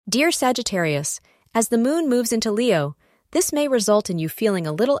Dear Sagittarius, as the moon moves into Leo, this may result in you feeling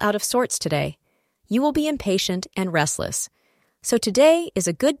a little out of sorts today. You will be impatient and restless. So today is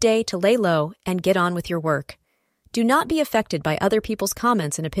a good day to lay low and get on with your work. Do not be affected by other people's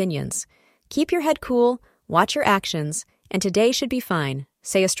comments and opinions. Keep your head cool, watch your actions, and today should be fine,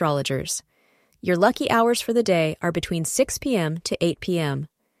 say astrologers. Your lucky hours for the day are between 6 p.m. to 8 p.m.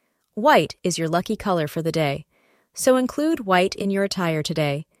 White is your lucky color for the day, so include white in your attire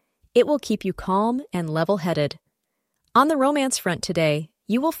today. It will keep you calm and level-headed. On the romance front today,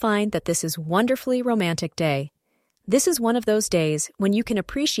 you will find that this is a wonderfully romantic day. This is one of those days when you can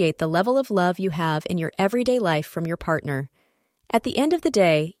appreciate the level of love you have in your everyday life from your partner. At the end of the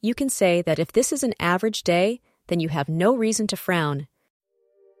day, you can say that if this is an average day, then you have no reason to frown.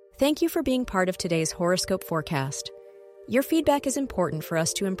 Thank you for being part of today's horoscope forecast. Your feedback is important for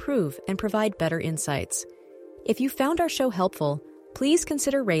us to improve and provide better insights. If you found our show helpful, please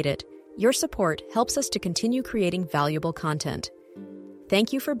consider rate it. Your support helps us to continue creating valuable content.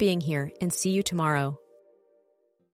 Thank you for being here and see you tomorrow.